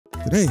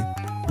Today,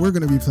 we're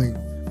gonna be playing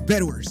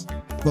Bedwars,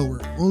 but we're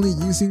only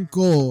using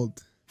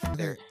gold.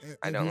 There,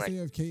 I don't like.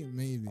 AFK,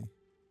 maybe.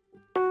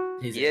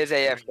 He is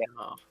AFK.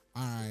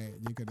 Alright,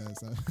 you could have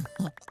said.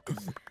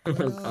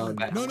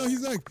 No,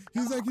 he's like.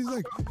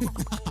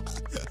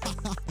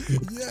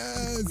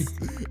 Yes!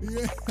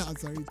 Yeah,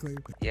 sorry, Clay.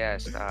 Yeah,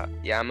 stop.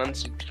 Yeah, I'm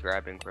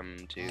unsubscribing from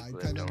him too, I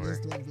Cliff, kind don't of worry.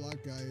 missed one block,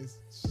 guys.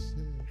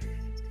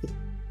 Shit.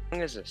 How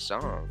long is a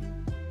song?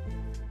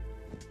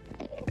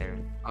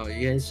 Damn. Oh,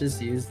 you guys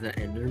just use the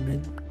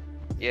Enderman?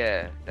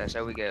 Yeah, that's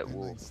how we get And,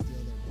 wool. like, steal their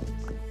blocks.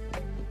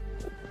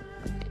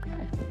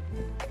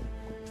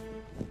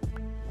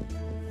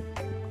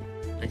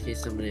 In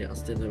case somebody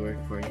else did the work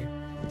for you.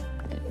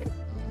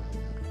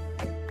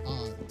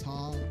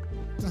 Tall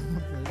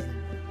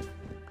person.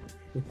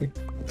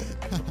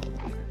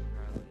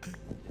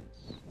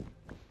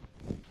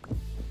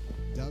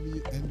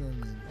 W.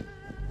 Enderman.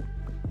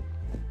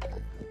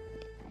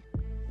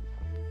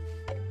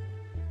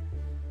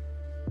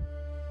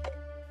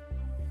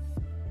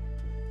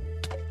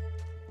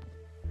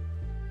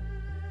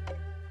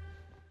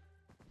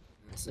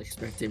 I was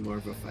expecting more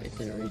of a fight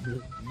there, right? Nah,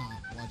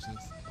 watch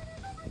this.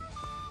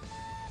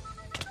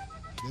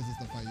 This is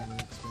the fight you were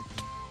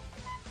expecting.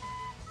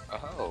 Oh,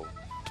 Oh,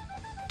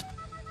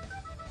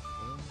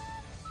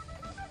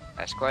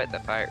 that's quite the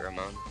fight,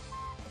 Ramon.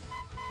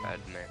 Bad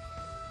man.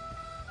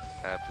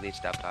 Please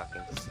stop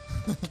talking. I got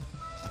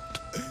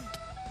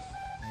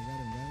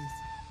him, guys.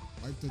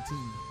 Wipe the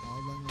team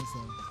all by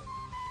myself.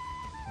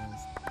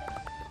 First.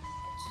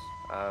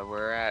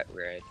 We're at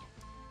red.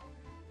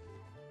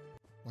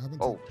 What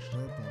happened Oh. to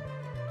purple?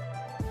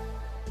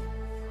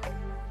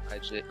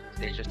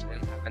 They just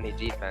didn't have any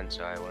defense,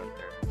 so I went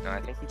there. No,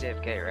 I think he's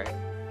AFK, right?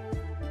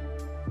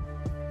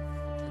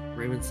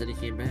 Raymond said he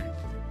came back.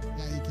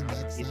 Yeah, he came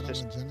back, he's sat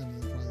just- on the gen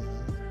and he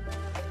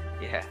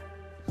probably Yeah.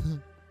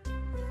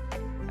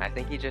 I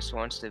think he just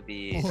wants to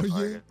be Oh, a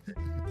part yeah? of it.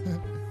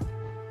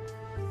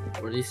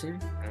 What did he say?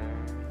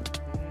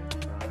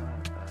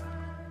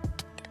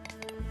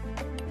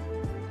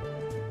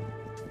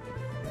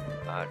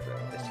 God, bro,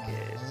 this died. kid. A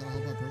little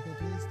help on purple,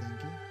 please. Thank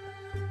you.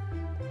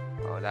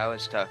 Oh, that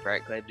was tough,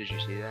 right, Clay? Did you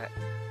see that?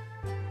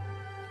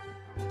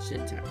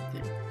 Shit town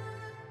thing.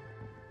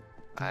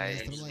 I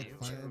Throw see. like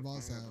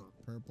fireballs at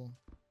purple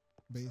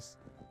base.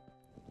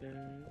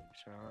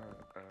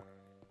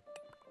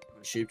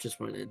 Shoop just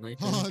went in like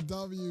that. Oh,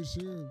 W,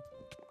 shoot.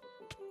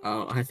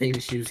 Oh, I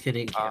think she was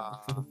getting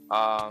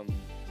Um.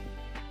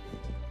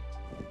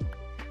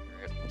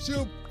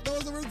 Shoot! That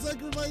was a red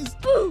sacrifice!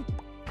 What?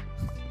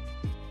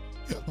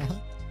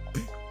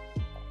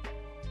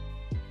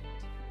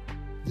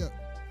 Yeah.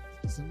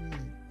 Somebody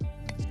like.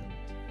 Let's go.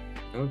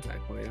 No attack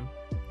for you.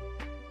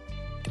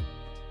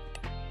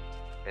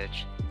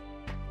 Bitch. Uh,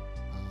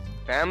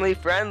 Family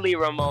friendly,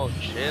 Ramon.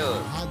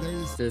 Chill. there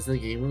is. Says the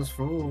game was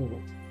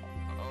full.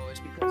 Oh, it's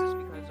because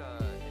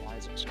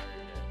Isaac started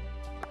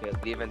it. Okay,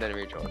 leave and then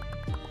rejoin.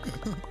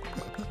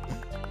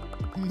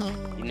 No.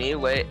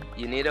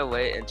 You need to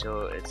wait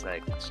until it's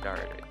like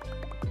started.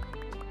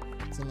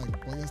 So, like,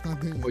 boy, that's not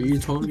doing Well, you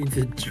told me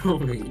to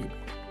join.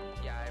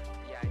 Yeah,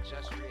 I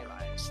just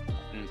realized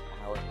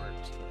how it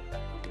works.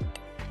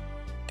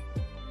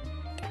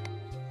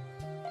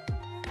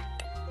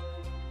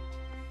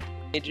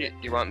 Do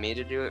you want me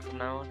to do it from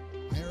now on?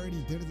 I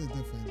already did the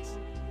defense.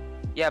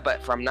 Yeah,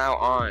 but from now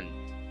on,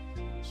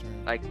 Sure.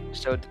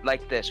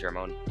 like this,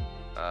 Ramon.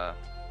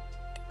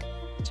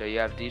 So you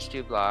have these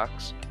two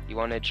blocks. You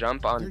want to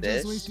jump on You're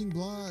this. just wasting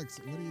blocks.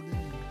 What are you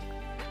doing?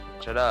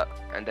 Shut up,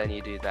 and then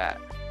you do that.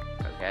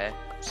 Okay,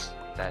 it's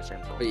that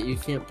simple. But you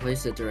can't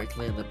place it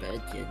directly on the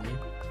bed, can you?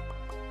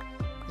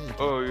 Yeah, you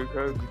Oh, you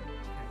can.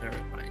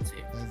 Never mind, see.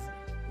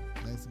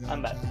 Let's go.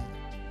 I'm back. chat.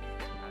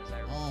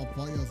 Oh,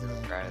 Pollo's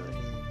like Riley.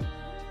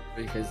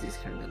 really Because he's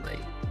kind of like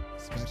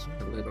special.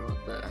 a little on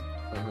the.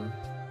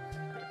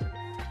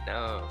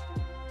 No.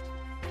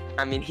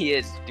 I mean, he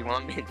is. Do you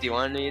want me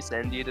to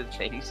send you the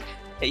things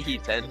that he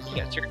sent me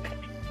yesterday?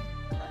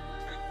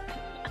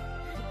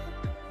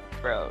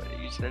 Bro,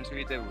 you sent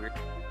me the weird.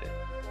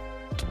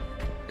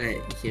 Hey,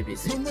 you can't be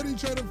saying. Somebody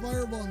tried to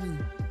fireball me.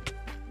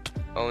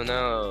 Oh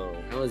no.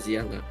 That was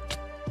yellow. I know.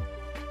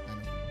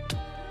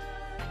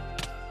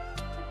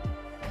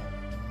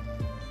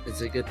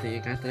 It's a good thing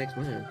you got that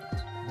clan.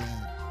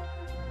 Bad.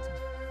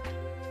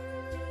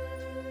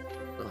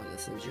 Oh,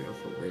 that's a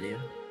beautiful video.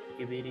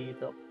 Kibiri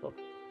top top.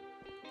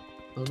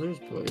 Oh, there's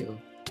Polio.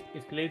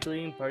 Is Clay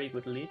doing party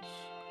with Leech?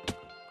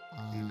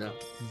 No.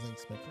 He's like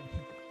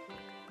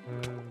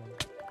spectator.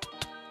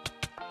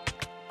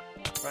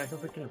 Right, so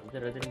freaking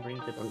good. I didn't bring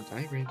the Oh,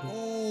 die, Rainbow.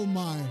 Oh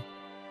my.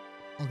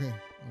 Okay,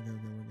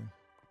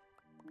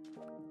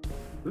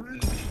 we're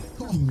good.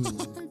 Oh I'm my.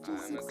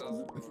 gonna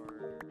go for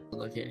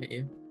Looking at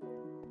you.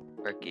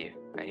 frick you.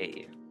 I hate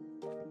you.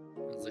 I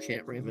was looking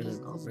at Raymond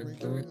and Almond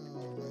do it.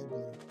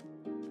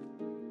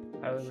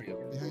 I was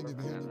Behind it.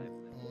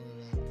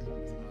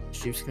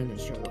 Sheep's kind of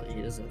strong.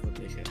 He doesn't have a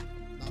big head.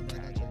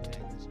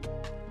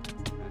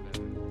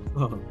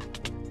 Oh.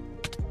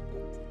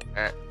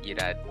 Oh. You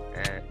died.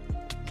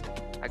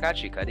 I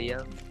got you, Cuddy,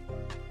 yo.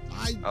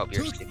 Oh,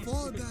 you're took sleeping.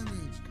 fall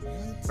damage.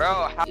 What?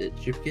 Bro, how?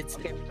 Shoop gets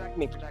Okay, it. protect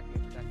me,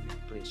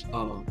 please.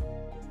 Oh.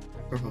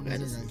 Purple guy There,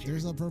 doesn't guys, care.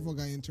 there's a purple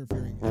guy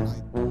interfering, and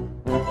I.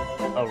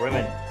 Oh,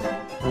 Raymond.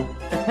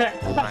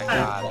 Oh my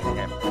god, I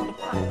can't believe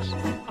this.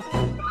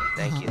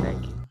 Thank you.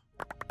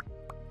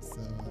 So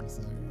I'm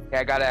sorry. Okay,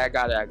 I got it.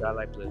 I got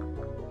light blue.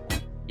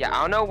 Yeah,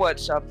 I don't know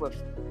what's up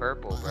with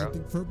purple, I bro.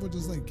 think purple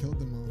just like killed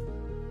them all.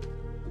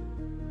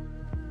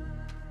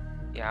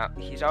 Yeah,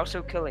 he's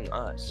also killing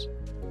us.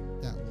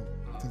 Yeah, well,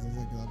 because he's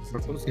like the opposite.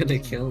 Purple's team. gonna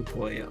kill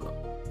Boyo.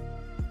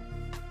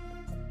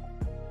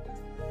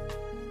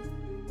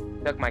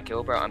 Took my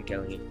kill, bro. I'm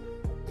killing you.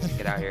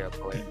 Get out here,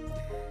 boy.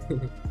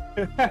 Clip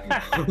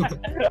that.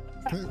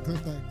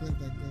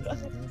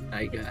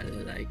 I got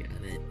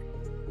it.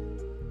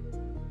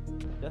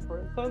 Just for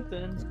the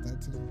content. Clip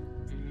that too.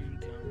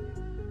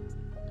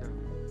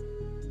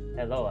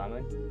 Hello,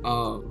 Amen.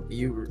 Oh,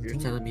 you're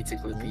telling me to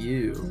clip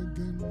you.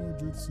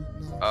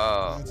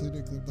 Oh. That's it,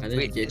 clip that. I didn't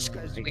Wait, get it's it.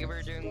 because we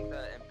were doing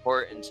the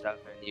important stuff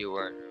and you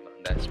weren't.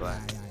 That's why.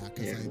 Yeah,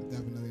 because I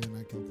definitely did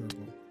not kill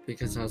purple.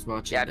 Because I was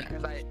watching Yeah, that.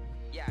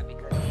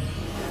 because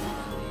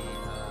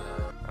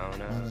oh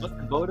no. What's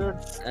the voter?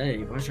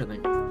 Hey, watch your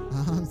thing.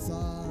 I'm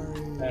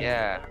sorry.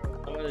 Yeah.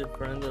 I'm gonna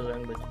friend the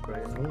language,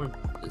 bro. Someone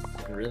is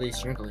really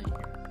struggling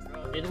here.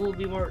 It will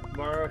be more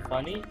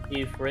funny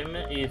if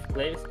Raymond, if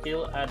Clay is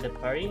still at the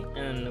party,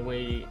 and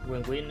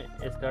when we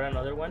start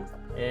another one,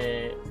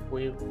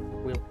 we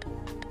will.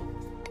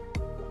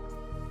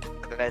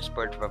 That's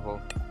por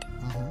favor.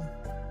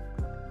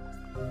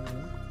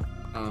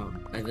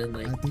 And then I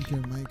like think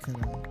your mic cut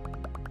out.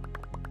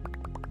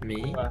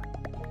 me. Pollo.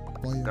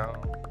 No.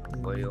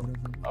 Pollo.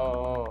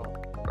 Oh,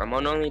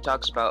 Ramon only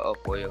talks about El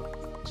Pollo.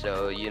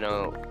 So, you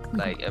know,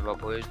 like, if El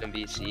Pollo's in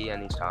BC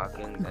and he's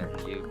talking, then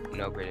you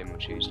know pretty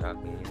much who's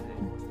talking.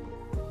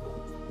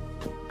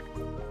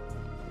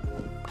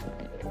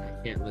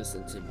 I can't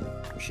listen to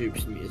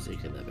Shoop's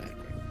music in the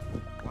background.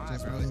 Why,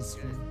 Just bro? really It's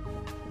good. scream.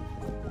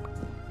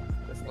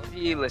 What do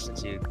you listen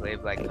to,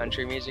 Clave? Like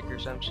country music or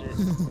some shit?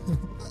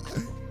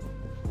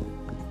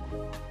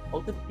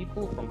 all the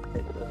people from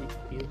Texas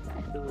here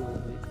to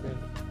listen.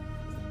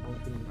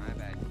 My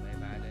bad,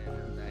 Clave. I didn't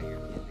know that your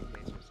music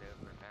taste was so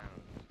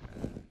profound.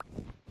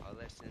 I'll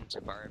listen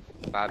to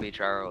Bobby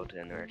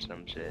Charlton or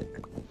some shit.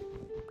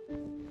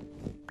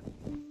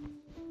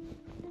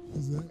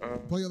 Is it?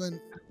 Pollo then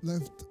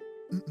left.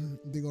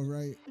 They go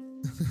right.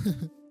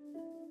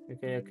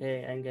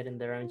 Okay, I'm getting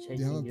there. I'm Do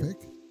chasing you have a you.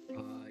 pick?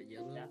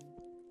 Yellow. Yeah.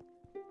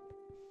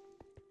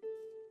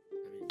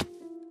 I mean,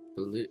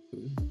 blue.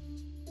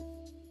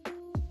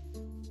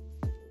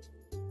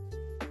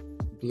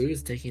 Blue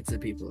is taking some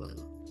people out.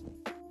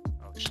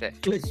 Oh shit.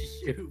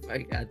 Shoop, I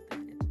got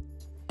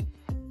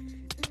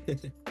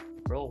that.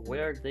 Bro,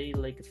 where are they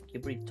like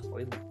skippery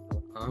toilet?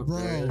 Oh, Bro.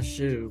 bro,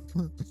 Shoop.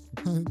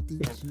 I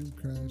think she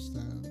crashed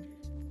out.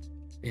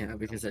 Yeah,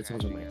 because I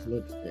told him I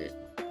flipped it.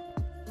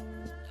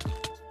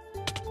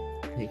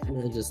 He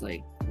kind of just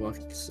like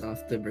walks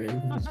off the bridge.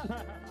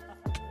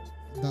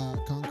 The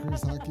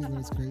Conquerors hockey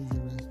goes crazy,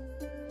 right?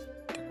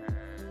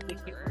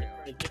 Take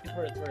it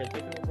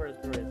for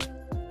it.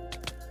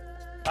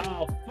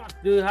 Oh fuck,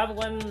 dude, have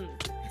one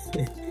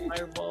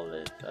fireball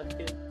that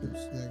okay.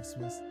 Yeah,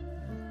 express.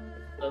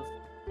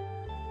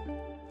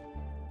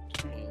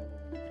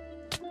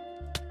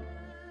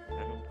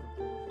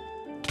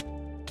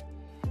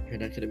 You're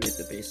not gonna make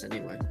the base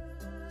anyway.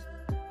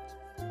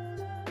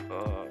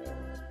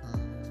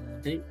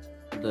 I think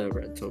the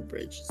rental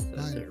bridge is the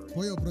Ay, other way.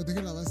 Pollo,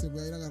 protege la base. Voy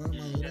a ir a agarrar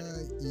madera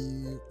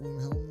y un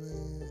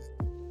helmet.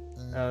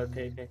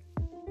 Okay.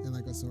 And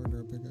like a sword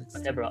or a pickaxe.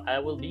 Okay, bro, I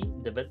will be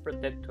the bed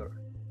protector.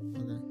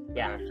 Okay.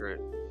 Yeah. Sure.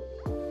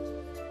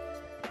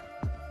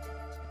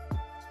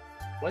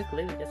 Why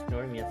Clay just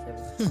ignore me as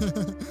ever?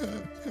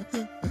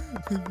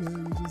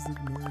 Man, you just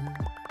ignore him.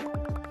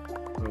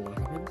 Or what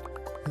happened?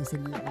 He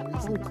said you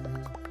always ignore him.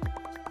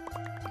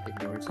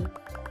 Ignores it?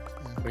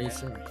 What Yeah. do you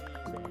say?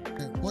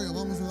 Okay, Pollo,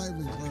 vamos a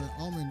lively. Or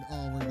almond.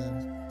 Oh, we're dead.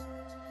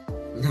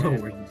 No,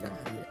 we're not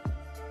yet.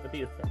 What do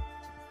you say?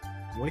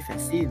 Muy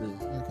fácil.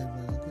 Okay,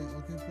 Pollo.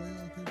 Okay, Pollo.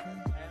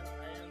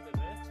 I am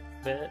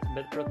the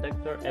bed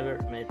protector ever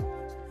made.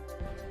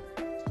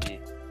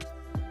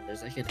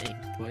 There's like an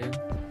ink toy.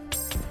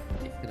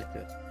 It's gonna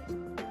go.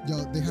 Yo,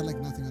 they had like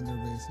nothing on their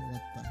base.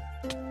 What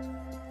the?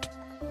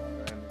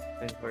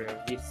 Thanks for your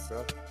gifts,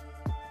 bro.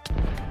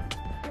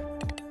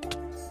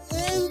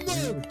 Oh my!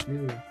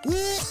 Dude.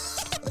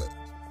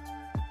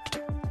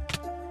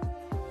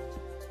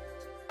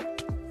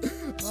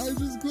 I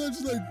just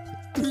glitched like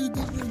 3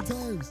 different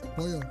times.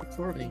 Pollo.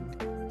 Recording.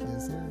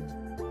 Yes, sir.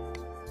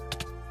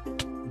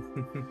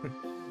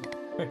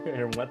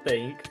 And what the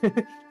ink?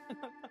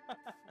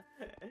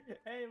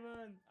 Hey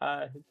man.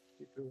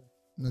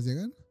 ¿Nos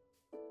llegan?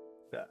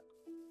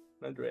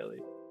 Not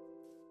really.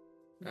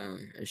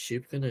 Is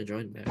Shoop gonna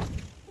join back? This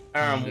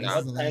is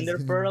What the last Ender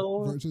game.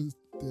 Pearl? Bro just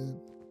did.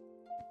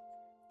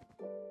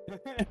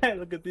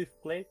 Look at this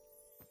plate.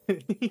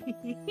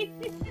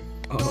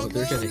 Oh,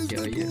 they're that gonna is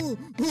kill the you. goal.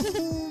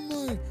 Oh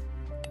my!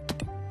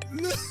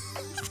 No.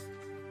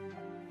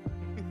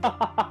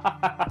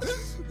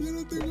 Yo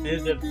no tengo This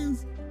is the-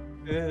 bloques.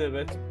 This is the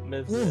best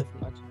match.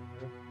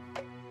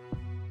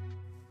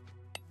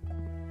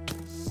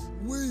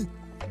 Güey.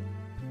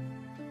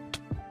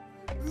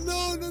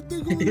 No, no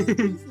tengo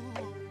bloques.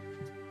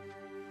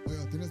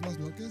 Oiga, ¿tienes más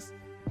bloques?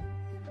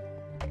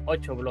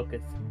 8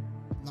 bloques.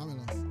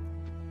 Dámelos.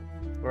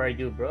 Where are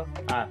you, bro?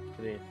 Ah,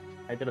 sí.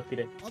 Ahí te los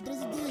tiré. Atrás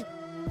de ti.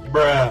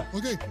 Bruh.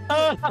 Ok.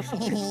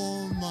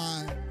 Oh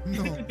my.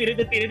 No. Te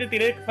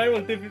tiré.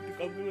 Fireball, te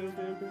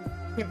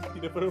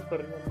tiré por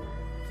arriba.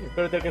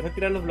 Pero te alcanzé a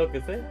tirar los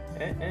bloques,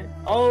 ¿eh?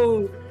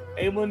 Oh,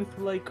 Amon is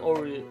like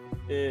our,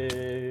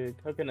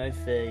 how can I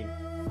say?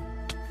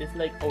 It's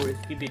like our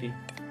skibidi.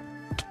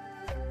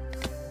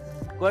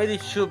 Why did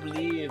Shub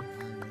leave?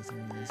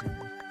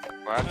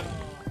 What?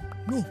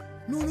 No.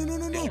 No, no, no,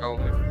 no, It's no.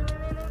 over.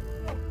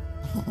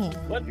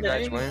 What You the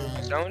guys heck?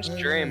 win. Don't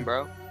stream,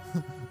 bro.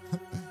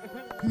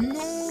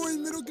 No, el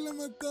mero que la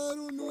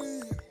mataron,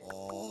 güey.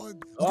 Oh. Ok,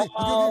 ok, ok.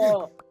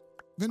 Oh,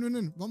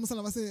 Ven. Vamos a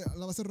la base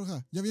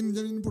roja. Ya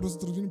vienen por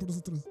nosotros,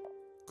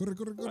 Corre.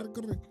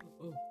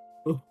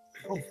 oh,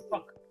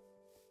 fuck.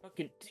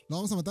 Fucking. ¿Lo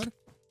vamos a matar?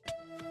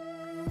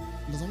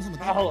 ¿Los vamos a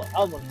matar? Oh,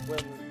 almost.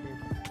 Well,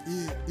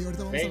 Y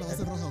ahorita vamos a la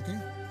base roja, ¿ok?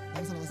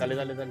 Vamos a la base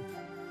roja. dale.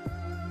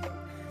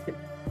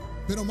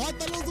 ¡Pero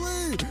mátalos,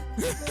 güey!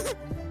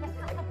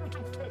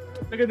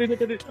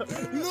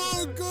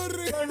 ¡No,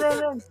 corre!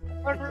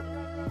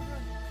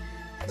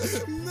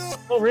 ¡No!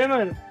 Oh,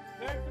 Raymond.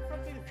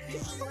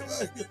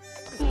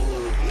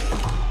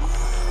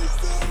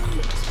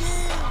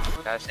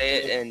 Can I say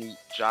it in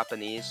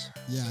Japanese?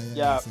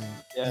 Yeah.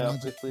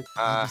 Please.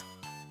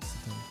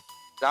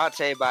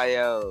 Date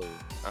bayo.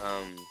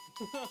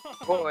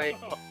 Koi.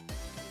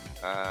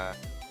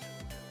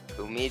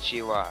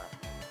 Konnichiwa.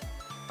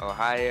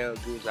 Ohio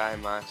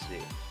gozaimasu.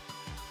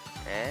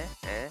 Eh?